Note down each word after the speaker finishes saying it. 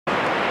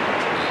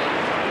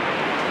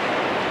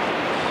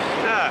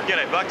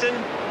G'day, Buckton.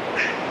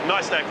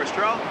 Nice day for a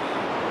stroll.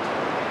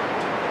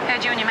 Heard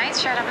you and your mates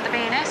showed up at the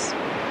B&S.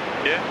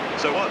 Yeah,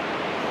 so what?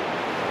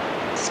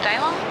 Stay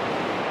long?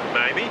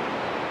 Maybe.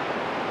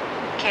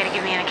 Care to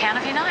give me an account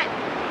of your night?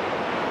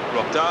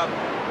 Rocked up,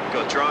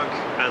 got drunk,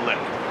 and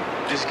left.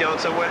 Just going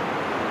somewhere?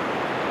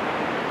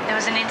 There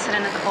was an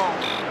incident at the ball.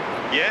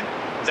 Yeah?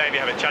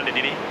 Xavier haven't chunned it,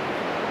 did he?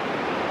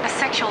 A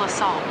sexual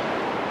assault.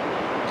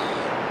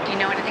 Do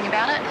you know anything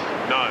about it?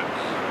 No.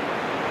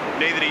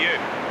 Neither do you.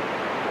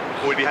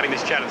 Or we'd be having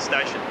this chat at the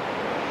station.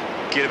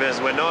 Given as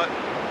we're not,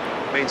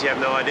 means you have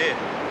no idea.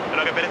 And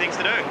I've got better things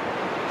to do.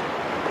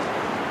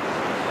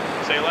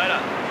 See you later.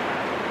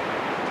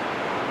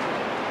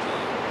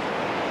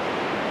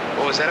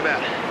 What was that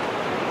about?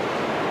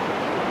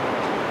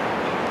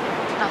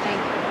 Nothing.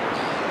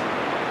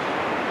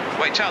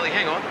 Wait, Charlie,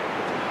 hang on.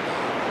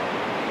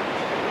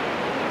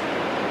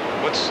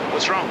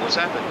 What's wrong? What's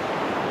happened?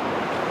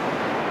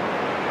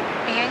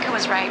 Bianca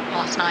was raped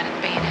last night at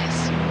the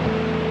B&S.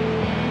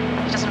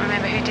 She doesn't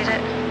remember who did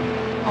it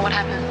or what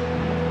happened.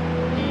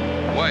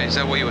 Wait, is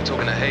that what you were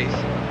talking to Heath?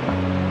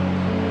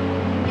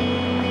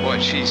 What,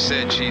 she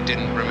said she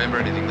didn't remember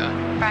anything, though?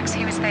 Brax,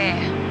 he was there.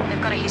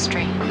 They've got a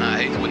history. No,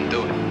 Heath wouldn't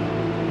do it.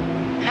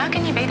 How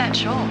can you be that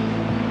sure?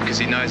 Because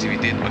he knows if he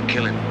did, we'd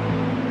kill him.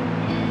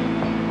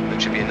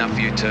 That should be enough for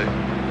you, too.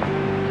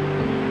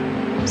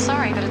 I'm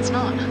sorry, but it's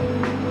not.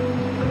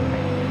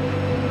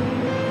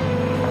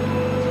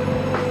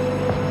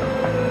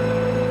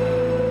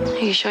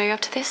 Are you sure you're up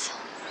to this?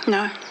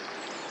 No.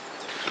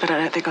 But I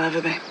don't think I'll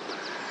ever be.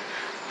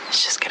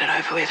 Let's just get it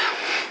over with.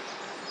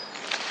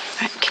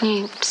 Right, can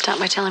you start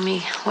by telling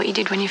me what you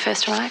did when you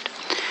first arrived?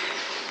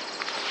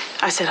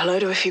 I said hello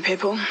to a few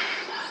people.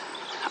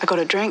 I got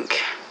a drink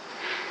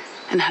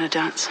and had a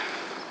dance.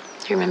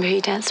 Do you remember who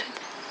you danced with?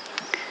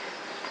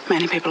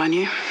 Many people I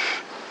knew.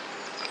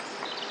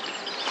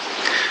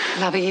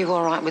 Love, are you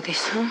all right with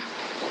this?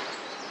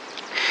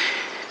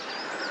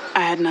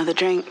 I had another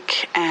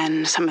drink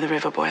and some of the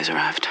river boys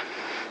arrived.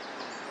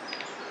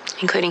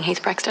 Including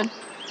Heath Braxton?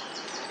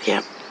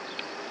 Yep.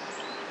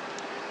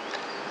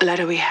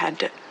 Later we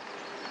had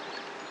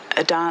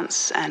a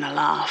dance and a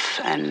laugh,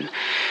 and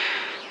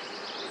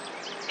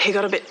he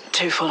got a bit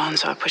too full on,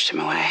 so I pushed him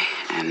away,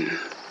 and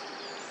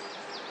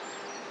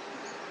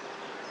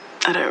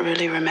I don't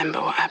really remember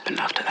what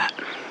happened after that.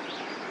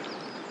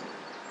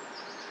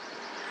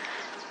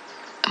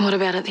 And what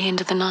about at the end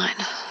of the night?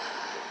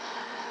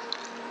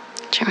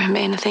 Do you remember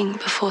anything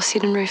before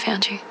Sid and Rue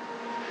found you?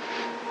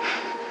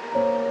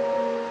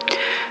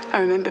 I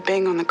remember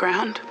being on the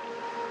ground,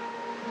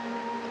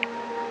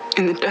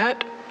 in the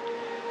dirt.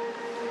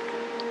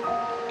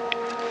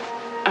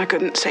 I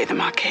couldn't see the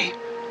marquee.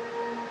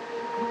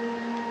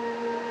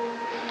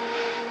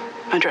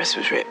 My dress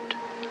was ripped.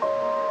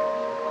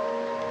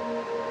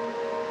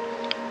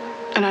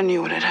 And I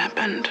knew what had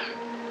happened.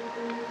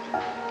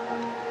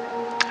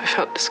 I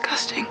felt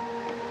disgusting.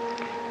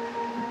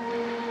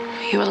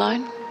 Were you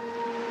alone?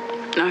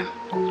 No.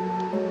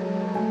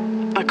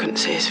 I couldn't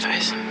see his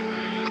face.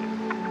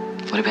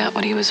 What about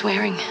what he was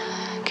wearing?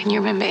 Can you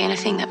remember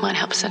anything that might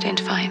help us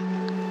identify him?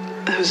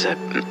 There was a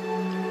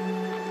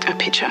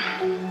picture.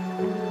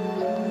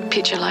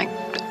 Picture like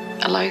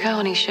a logo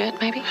on his shirt,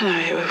 maybe?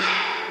 No,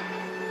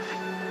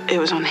 it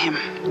was on him.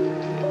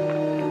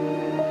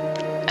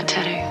 A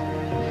tattoo?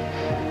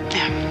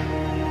 Yeah.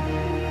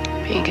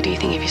 Bianca, do you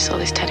think if you saw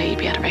this tattoo you'd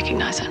be able to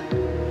recognise it?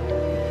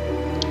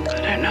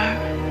 I don't know.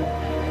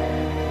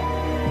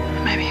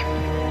 Maybe.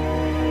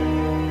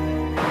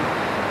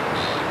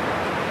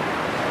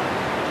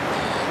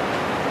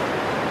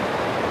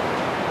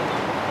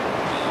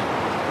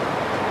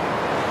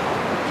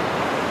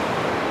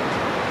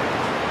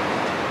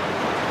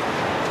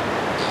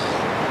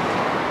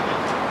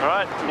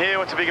 I'm here.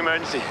 What's a big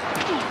emergency? What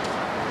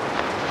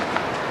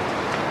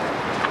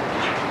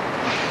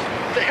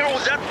the hell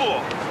was that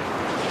for?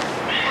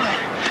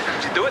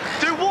 Did you do it?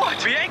 Do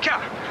what? Bianca!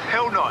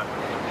 Hell no.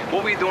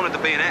 What were you doing at the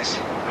B&S?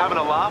 Having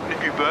a laugh and a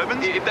few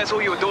bourbons? If that's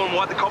all you were doing,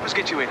 why'd the coppers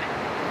get you in?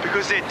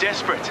 Because they're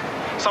desperate.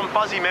 Some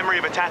fuzzy memory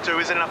of a tattoo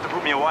isn't enough to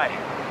put me away.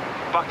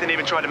 Buckton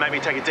even tried to make me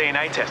take a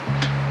DNA test.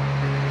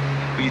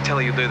 Will you tell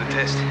her you'll do the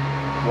test?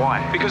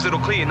 Why? Because it'll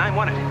clear your name,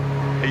 won't it?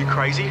 Are you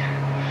crazy?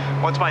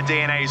 Once my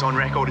DNA is on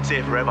record, it's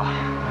there forever.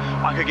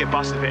 I could get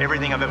busted for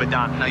everything I've ever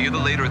done. No, you're the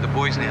leader of the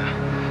boys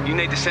now. You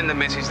need to send the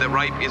message that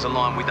rape is a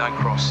line we don't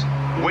cross.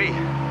 We?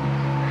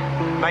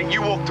 Mate,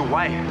 you walked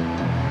away.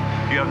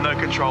 You have no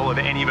control over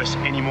any of us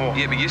anymore.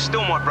 Yeah, but you're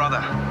still my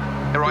brother.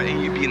 All right,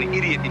 and you'd be an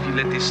idiot if you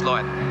let this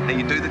slide. Now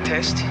you do the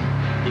test,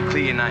 you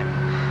clear your name.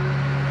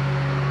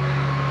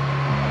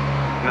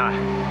 No.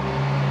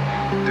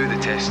 Do the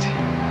test.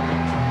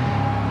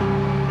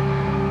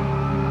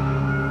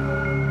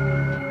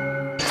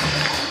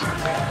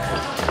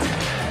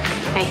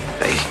 Hey.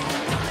 Hey.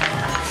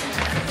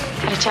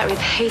 Had a chat with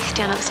Heath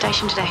down at the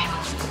station today.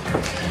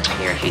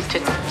 He refused to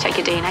take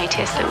a DNA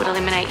test that would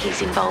eliminate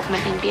his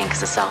involvement in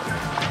Bianca's assault.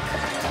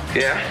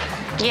 Yeah?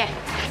 Yeah,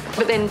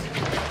 but then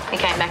he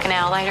came back an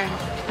hour later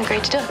and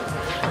agreed to do it.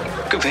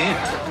 Good for him.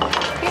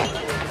 Yeah.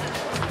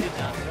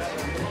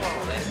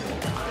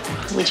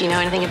 Would you know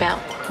anything about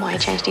why he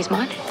changed his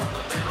mind?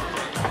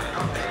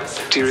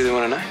 Do you really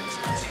want to know?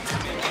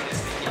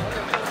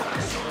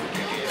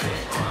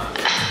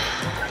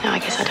 No, I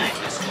guess I don't.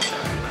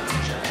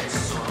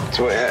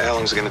 So how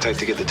long is it going to take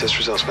to get the test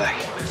results back?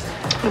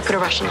 We put a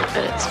rush on it,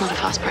 but it's not a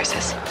fast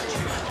process.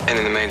 And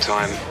in the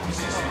meantime,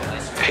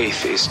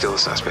 Heath is still a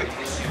suspect.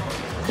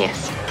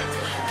 Yes.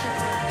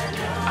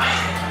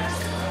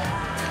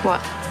 What?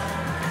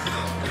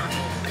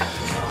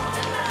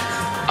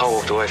 I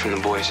walked away from the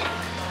boys.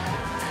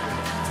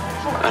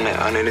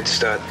 I needed to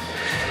start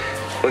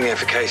looking out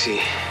for Casey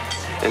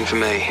and for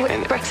me.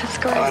 And Brax, that's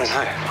great. I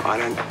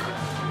don't know.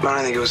 I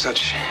don't think it was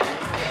such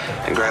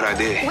a great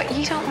idea. What?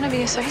 You don't want to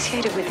be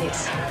associated with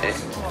this?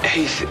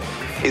 Heath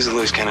is a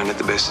loose cannon at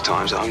the best of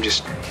times. I'm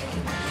just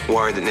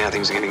worried that now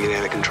things are going to get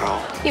out of control.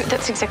 Yeah,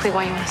 that's exactly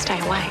why you want to stay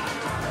away.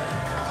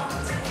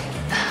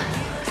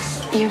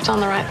 You've done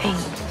the right thing.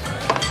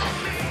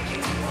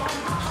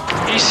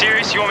 Are you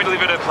serious? You want me to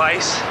live at her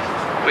place?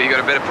 But you got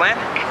a better plan?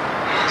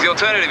 'Cause the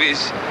alternative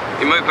is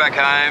you move back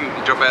home,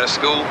 you drop out of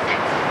school,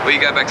 or you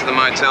go back to the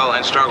motel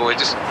and struggle. It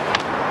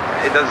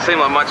doesn't seem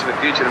like much of a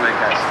future to me,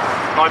 Case.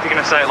 Not if you're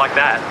going to say it like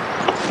that.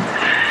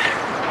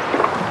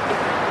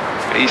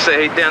 You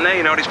see Heath down there,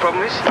 you know what his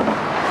problem is?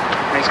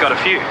 He's got a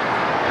few.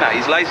 No,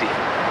 he's lazy.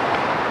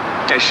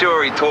 Yeah,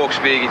 sure, he talks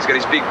big, he's got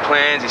his big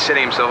plans, he's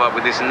setting himself up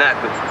with this and that,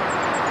 but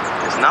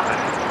there's nothing.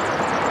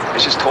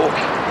 It's just talk.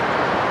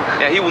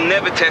 Now, he will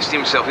never test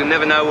himself, he'll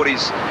never know what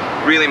he's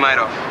really made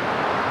of.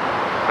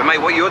 But mate,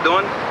 what you're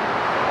doing,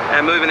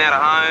 and moving out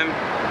of home,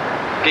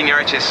 getting your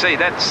HSC,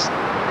 that's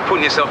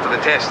putting yourself to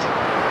the test.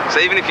 So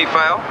even if you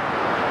fail,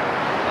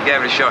 you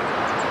gave it a shot.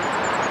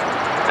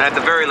 And at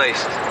the very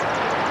least,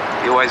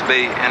 you'll always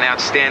be an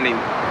outstanding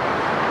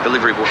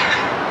delivery boy.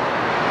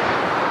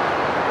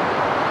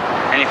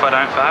 And if I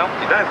don't fail?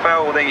 If you don't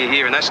fail, well then you're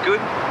here, and that's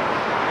good.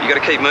 You got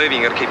to keep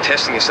moving, you got to keep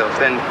testing yourself.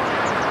 Then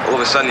all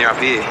of a sudden you're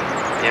up here.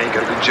 You know, you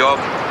got a good job,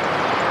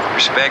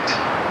 respect,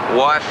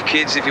 wife,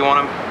 kids if you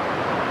want them.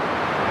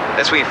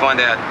 That's where you find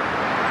out,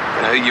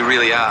 you know, who you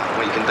really are,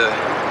 what you can do.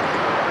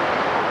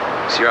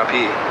 So you're up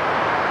here,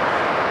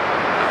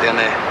 up down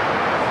there.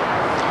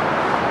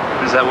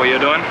 Is that what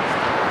you're doing?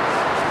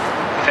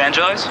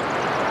 Evangelize?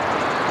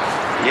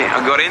 Yeah,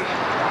 I got in,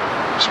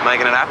 just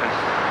making it happen.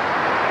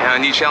 You know, a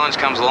new challenge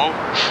comes along,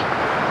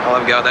 I'll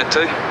have a go at that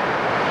too.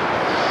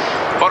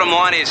 Bottom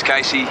line is,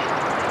 Casey,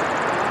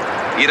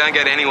 you don't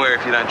get anywhere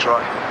if you don't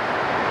try.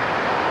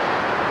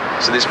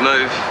 So this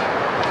move,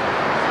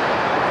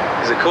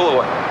 is it cool or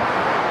what?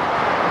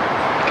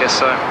 Guess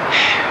so.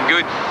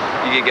 Good,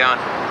 you get going.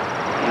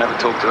 I'll never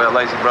talk to our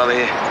lazy brother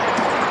here.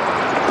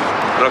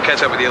 But I'll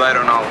catch up with you later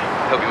and I'll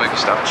help you move your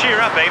stuff. Cheer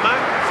up, Emo.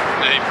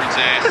 Hey,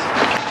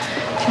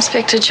 Princess.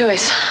 Inspector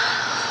Joyce,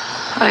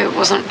 I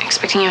wasn't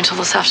expecting you until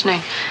this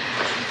afternoon.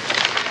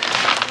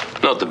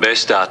 Not the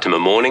best start to my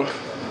morning.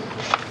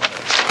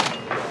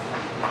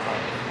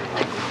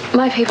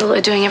 My people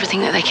are doing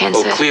everything that they can,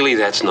 Well, sir. clearly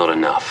that's not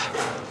enough.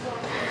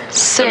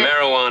 Sir. The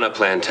marijuana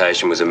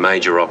plantation was a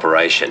major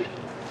operation.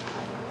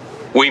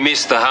 We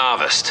missed the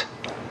harvest,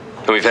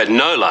 and we've had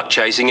no luck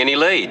chasing any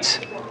leads.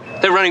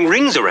 They're running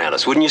rings around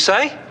us, wouldn't you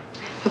say?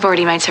 We've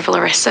already made several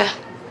arrests, sir.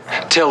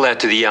 Tell that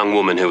to the young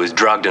woman who was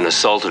drugged and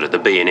assaulted at the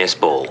B&S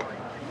ball.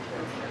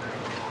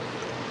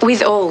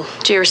 With all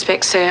due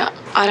respect, sir,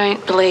 I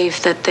don't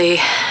believe that the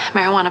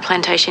marijuana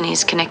plantation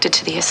is connected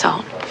to the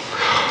assault.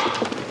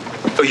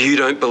 Oh, you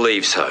don't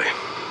believe so?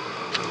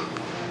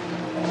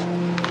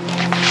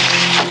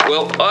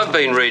 Well, I've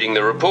been reading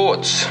the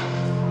reports.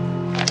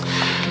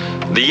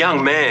 The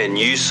young man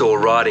you saw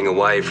riding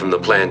away from the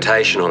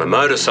plantation on a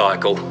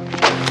motorcycle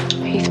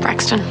Heath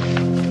Braxton.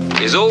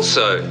 is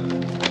also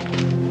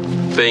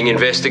being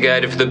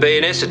investigated for the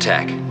B&S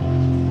attack.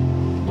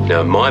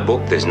 Now, in my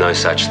book, there's no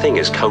such thing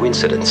as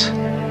coincidence.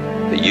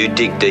 But you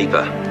dig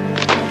deeper.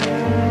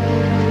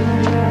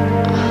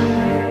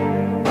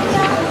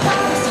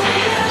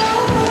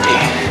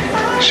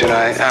 Should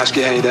I ask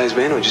you how your day's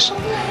been or just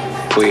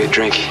pour you a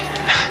drink?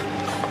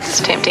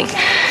 It's tempting,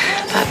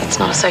 but it's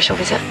not a social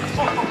visit.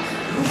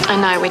 I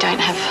know we don't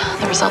have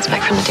the results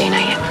back from the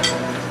DNA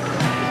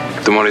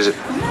yet. Then what is it?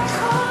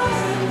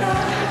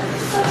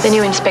 The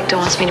new inspector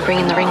wants me to bring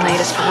in the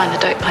ringleaders behind the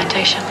dope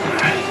plantation.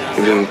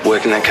 You've been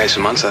working that case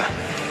for months, though.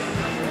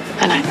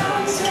 I know.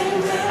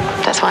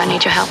 That's why I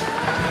need your help.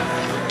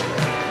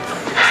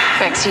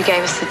 Brax, you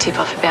gave us the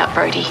tip-off about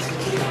Brody,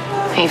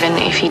 even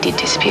if he did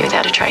disappear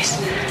without a trace.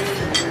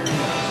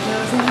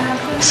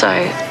 So,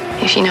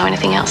 if you know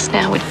anything else,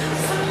 now would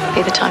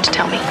be the time to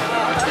tell me.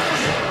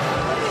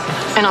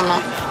 And I'm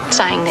not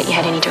saying that you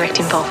had any direct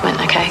involvement,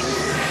 okay?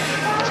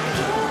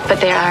 But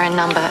there are a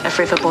number of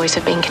river boys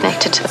who've been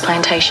connected to the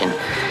plantation,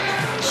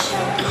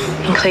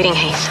 including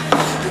Heath.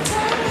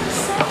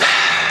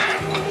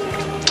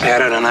 How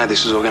did I know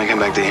this was all going to come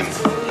back to him?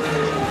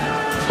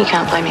 You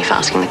can't blame me for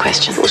asking the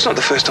question. Well, it's not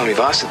the first time you've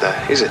asked it,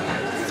 though, is it?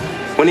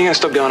 When are you going to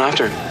stop going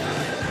after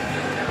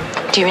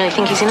him? Do you really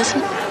think he's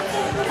innocent?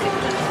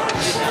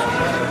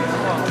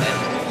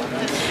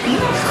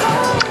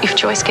 If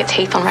Joyce gets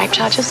Heath on rape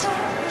charges,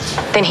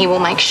 then he will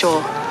make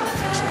sure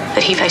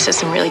that he faces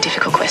some really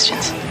difficult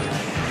questions.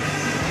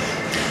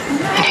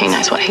 And who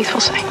knows what Heath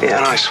will say. Yeah,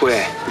 and I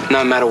swear,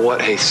 no matter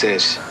what Heath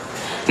says,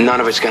 none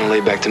of it's going to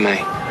lead back to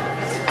me.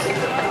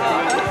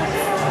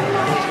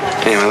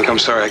 Anyway, look, I'm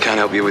sorry I can't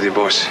help you with your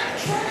boss.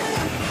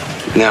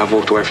 Now I've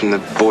walked away from the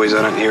boys,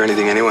 I don't hear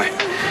anything anyway.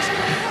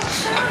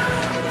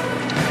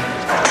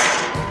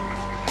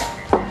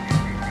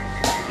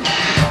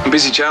 I'm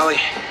busy, Charlie.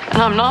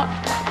 And I'm not.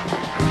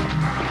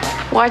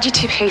 Why'd you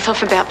tip Heath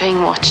off about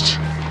being watched?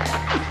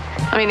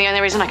 I mean, the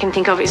only reason I can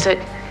think of is that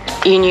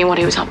you knew what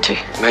he was up to.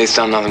 He's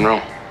done nothing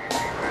wrong.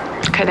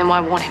 Okay, then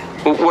why warn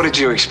him? Well, what did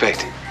you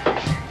expect?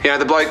 You know,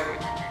 the bloke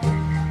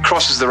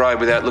crosses the road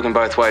without looking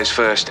both ways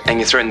first, and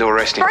you threaten to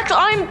arrest him. Brax,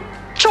 I'm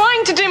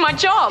trying to do my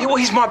job. Yeah, well,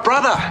 he's my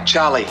brother,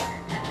 Charlie.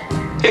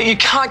 Yeah, you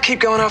can't keep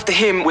going after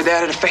him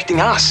without it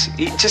affecting us.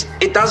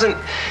 It doesn't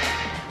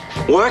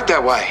work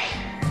that way.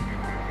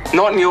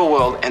 Not in your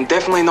world, and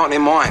definitely not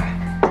in mine.